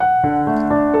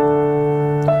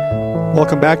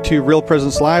Welcome back to Real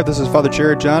Presence Live. This is Father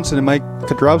Jared Johnson and Mike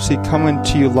Kudrowski coming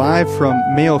to you live from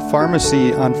Mayo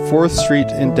Pharmacy on 4th Street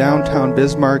in downtown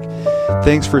Bismarck.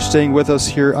 Thanks for staying with us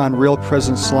here on Real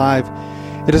Presence Live.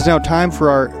 It is now time for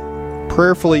our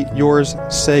Prayerfully Yours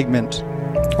segment.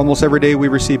 Almost every day we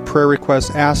receive prayer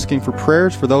requests asking for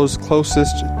prayers for those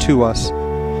closest to us.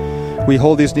 We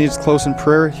hold these needs close in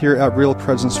prayer here at Real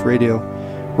Presence Radio.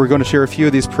 We're going to share a few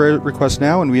of these prayer requests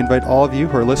now, and we invite all of you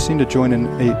who are listening to join in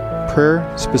a prayer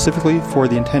specifically for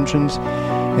the intentions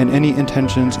and any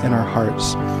intentions in our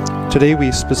hearts. Today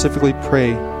we specifically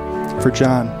pray for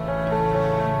John.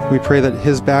 We pray that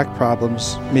his back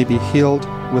problems may be healed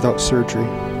without surgery.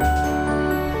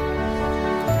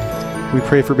 We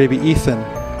pray for baby Ethan,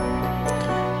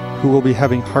 who will be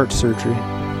having heart surgery.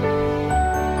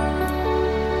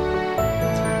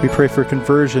 We pray for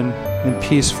conversion and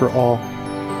peace for all.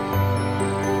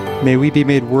 May we be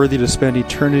made worthy to spend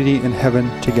eternity in heaven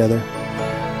together.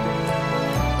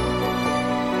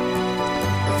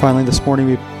 Finally, this morning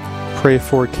we pray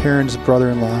for Karen's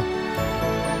brother-in-law,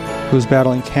 who is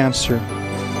battling cancer.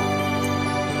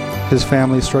 His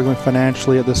family is struggling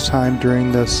financially at this time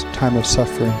during this time of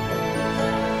suffering.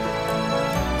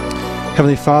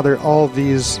 Heavenly Father, all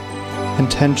these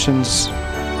intentions,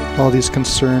 all these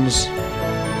concerns,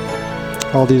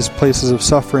 all these places of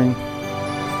suffering,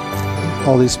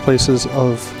 all these places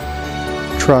of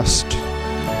trust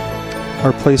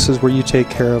are places where you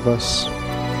take care of us.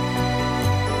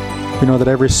 We know that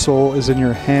every soul is in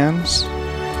your hands,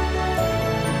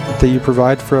 that you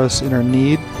provide for us in our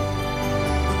need,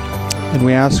 and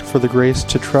we ask for the grace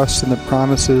to trust in the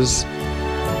promises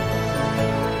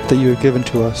that you have given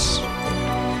to us.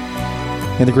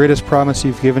 And the greatest promise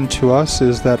you've given to us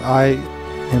is that I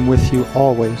am with you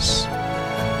always.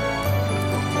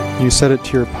 You said it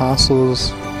to your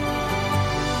apostles,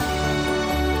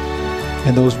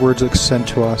 and those words extend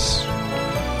to us.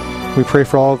 We pray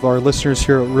for all of our listeners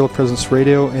here at Real Presence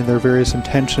Radio and their various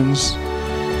intentions,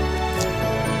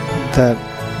 that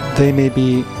they may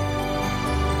be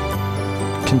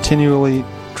continually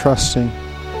trusting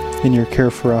in your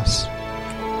care for us.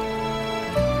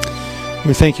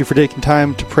 We thank you for taking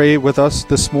time to pray with us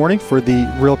this morning for the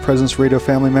Real Presence Radio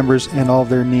family members and all of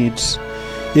their needs.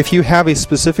 If you have a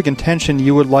specific intention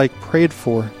you would like prayed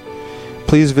for,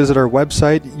 please visit our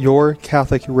website,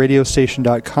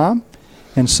 yourcatholicradiostation.com,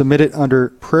 and submit it under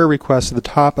prayer requests at the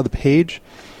top of the page.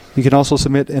 You can also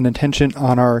submit an intention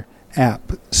on our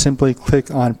app. Simply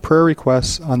click on prayer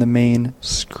requests on the main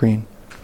screen.